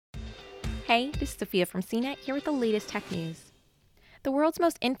Hey, this is Sophia from CNET here with the latest tech news. The world's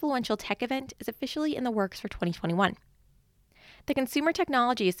most influential tech event is officially in the works for 2021. The Consumer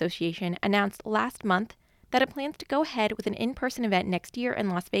Technology Association announced last month that it plans to go ahead with an in-person event next year in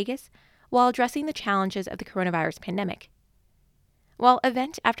Las Vegas while addressing the challenges of the coronavirus pandemic. While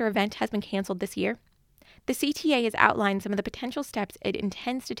event after event has been canceled this year, the CTA has outlined some of the potential steps it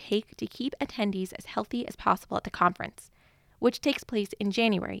intends to take to keep attendees as healthy as possible at the conference, which takes place in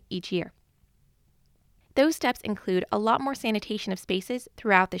January each year. Those steps include a lot more sanitation of spaces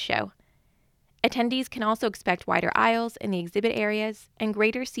throughout the show. Attendees can also expect wider aisles in the exhibit areas and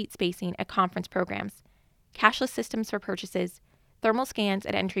greater seat spacing at conference programs, cashless systems for purchases, thermal scans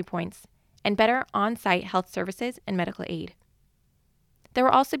at entry points, and better on-site health services and medical aid. There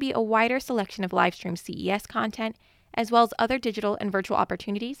will also be a wider selection of live-streamed CES content, as well as other digital and virtual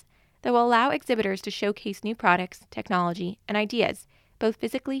opportunities that will allow exhibitors to showcase new products, technology, and ideas, both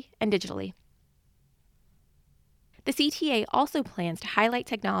physically and digitally. The CTA also plans to highlight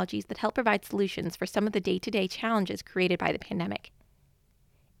technologies that help provide solutions for some of the day-to-day challenges created by the pandemic.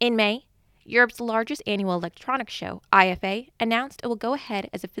 In May, Europe's largest annual electronics show, IFA, announced it will go ahead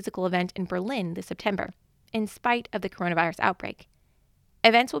as a physical event in Berlin this September, in spite of the coronavirus outbreak.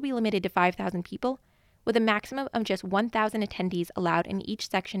 Events will be limited to 5,000 people, with a maximum of just 1,000 attendees allowed in each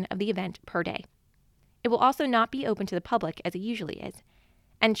section of the event per day. It will also not be open to the public as it usually is,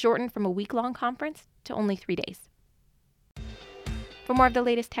 and shortened from a week-long conference to only 3 days. For more of the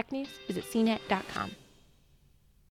latest tech news, visit cnet.com.